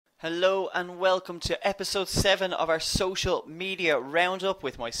Hello and welcome to episode 7 of our social media roundup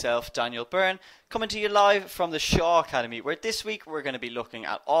with myself, Daniel Byrne, coming to you live from the Shaw Academy, where this week we're going to be looking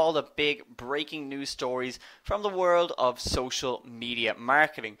at all the big breaking news stories from the world of social media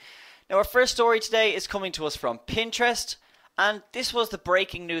marketing. Now, our first story today is coming to us from Pinterest, and this was the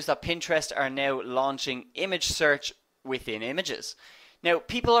breaking news that Pinterest are now launching image search within images. Now,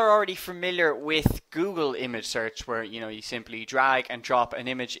 people are already familiar with Google image search, where you simply drag and drop an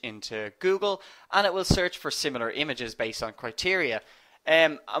image into Google and it will search for similar images based on criteria.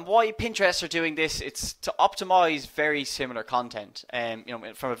 And why Pinterest are doing this, it's to optimize very similar content,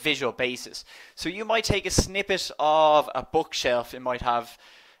 from a visual basis. So you might take a snippet of a bookshelf, it might have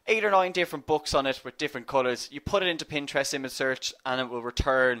 8 or 9 different books on it with different colors. You put it into Pinterest image search and it will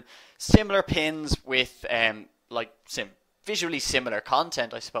return similar pins with visually similar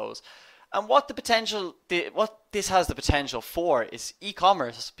content, I suppose. And what this has the potential for is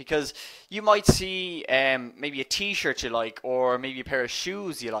e-commerce, because you might see maybe a t-shirt you like, or maybe a pair of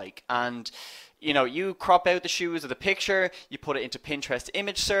shoes you like, and you crop out the shoes of the picture, you put it into Pinterest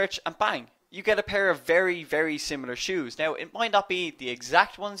image search, and bang, you get a pair of very, very similar shoes. Now, it might not be the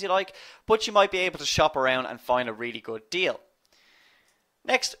exact ones you like, but you might be able to shop around and find a really good deal.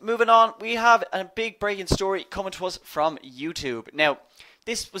 Next, moving on, we have a big breaking story coming to us from YouTube. Now,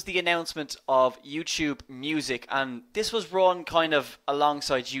 this was the announcement of YouTube Music, and this was run kind of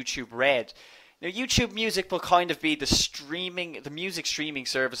alongside YouTube Red. Now, YouTube Music will kind of be the music streaming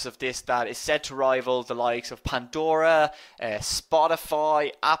service of this that is set to rival the likes of Pandora,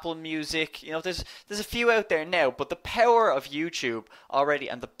 Spotify, Apple Music. There's a few out there now, but the power of YouTube already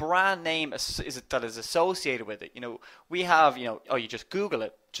and the brand name that is associated with it. We have, you just Google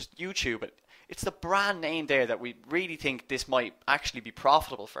it, just YouTube it. It's the brand name there that we really think this might actually be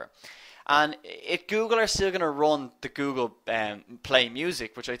profitable for. And Google are still going to run the Google Play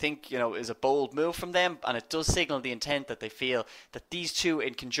Music, which I think is a bold move from them, and it does signal the intent that they feel that these two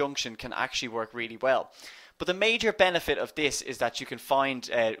in conjunction can actually work really well. But the major benefit of this is that you can find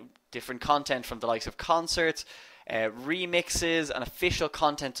different content from the likes of concerts, remixes, and official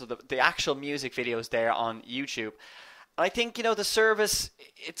content of the actual music videos there on YouTube. I think the service,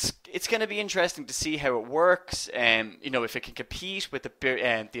 it's going to be interesting to see how it works, if it can compete with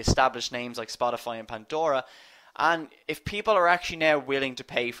the established names like Spotify and Pandora, and if people are actually now willing to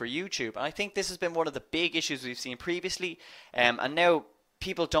pay for YouTube. And I think this has been one of the big issues we've seen previously, and now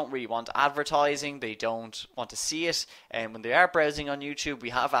people don't really want advertising, they don't want to see it, and when they are browsing on YouTube, we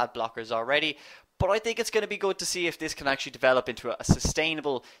have ad blockers already. But I think it's going to be good to see if this can actually develop into a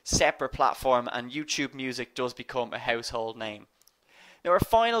sustainable, separate platform and YouTube Music does become a household name. Now, our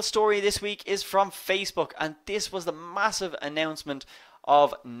final story this week is from Facebook, and this was the massive announcement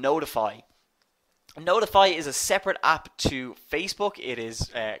of Notify. Notify is a separate app to Facebook.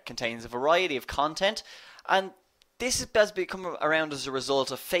 It contains a variety of content, and this has become around as a result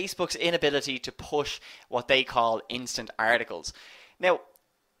of Facebook's inability to push what they call instant articles. Now,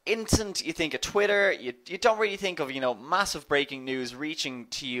 instant, you think of Twitter, you don't really think of massive breaking news reaching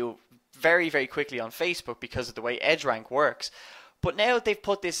to you very, very quickly on Facebook because of the way EdgeRank works. But now they've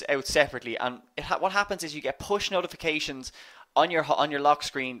put this out separately, and what happens is you get push notifications on your lock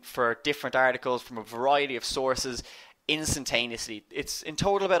screen for different articles from a variety of sources instantaneously. It's in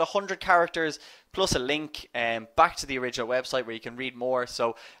total about 100 characters plus a link back to the original website where you can read more.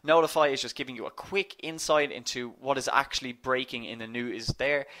 So Notify is just giving you a quick insight into what is actually breaking in the news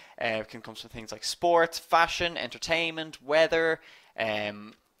there. It can come from things like sports, fashion, entertainment, weather,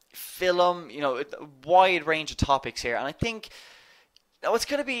 film, a wide range of topics here. And I think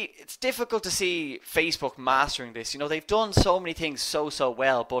it's difficult to see Facebook mastering this. They've done so many things so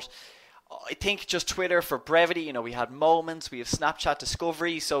well, but I think just Twitter for brevity, we had Moments, we have Snapchat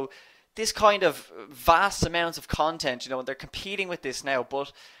Discovery, so this kind of vast amounts of content, and they're competing with this now,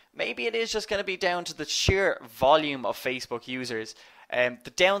 but maybe it is just going to be down to the sheer volume of Facebook users.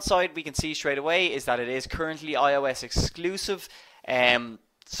 The downside we can see straight away is that it is currently iOS exclusive,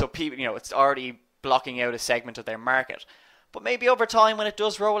 so people, it's already blocking out a segment of their market. But maybe over time, when it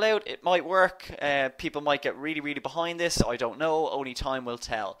does roll out, it might work. People might get really, really behind this. I don't know. Only time will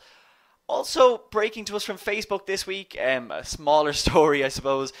tell. Also, breaking to us from Facebook this week, a smaller story, I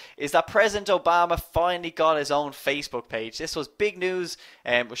suppose, is that President Obama finally got his own Facebook page. This was big news,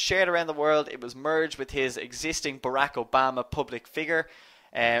 was shared around the world. It was merged with his existing Barack Obama public figure,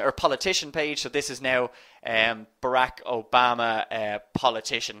 or politician page. So this is now Barack Obama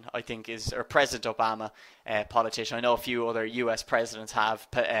politician, I think, or President Obama politician. I know a few other US presidents have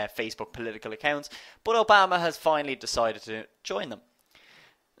Facebook political accounts, but Obama has finally decided to join them.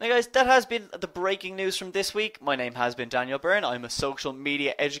 Now guys, that has been the breaking news from this week. My name has been Daniel Byrne. I'm a social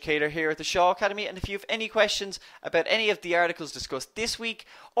media educator here at the Shaw Academy, and if you have any questions about any of the articles discussed this week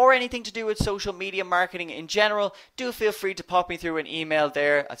or anything to do with social media marketing in general, do feel free to pop me through an email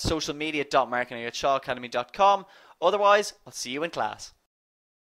there at socialmedia.marketing@shawacademy.com. Otherwise, I'll see you in class.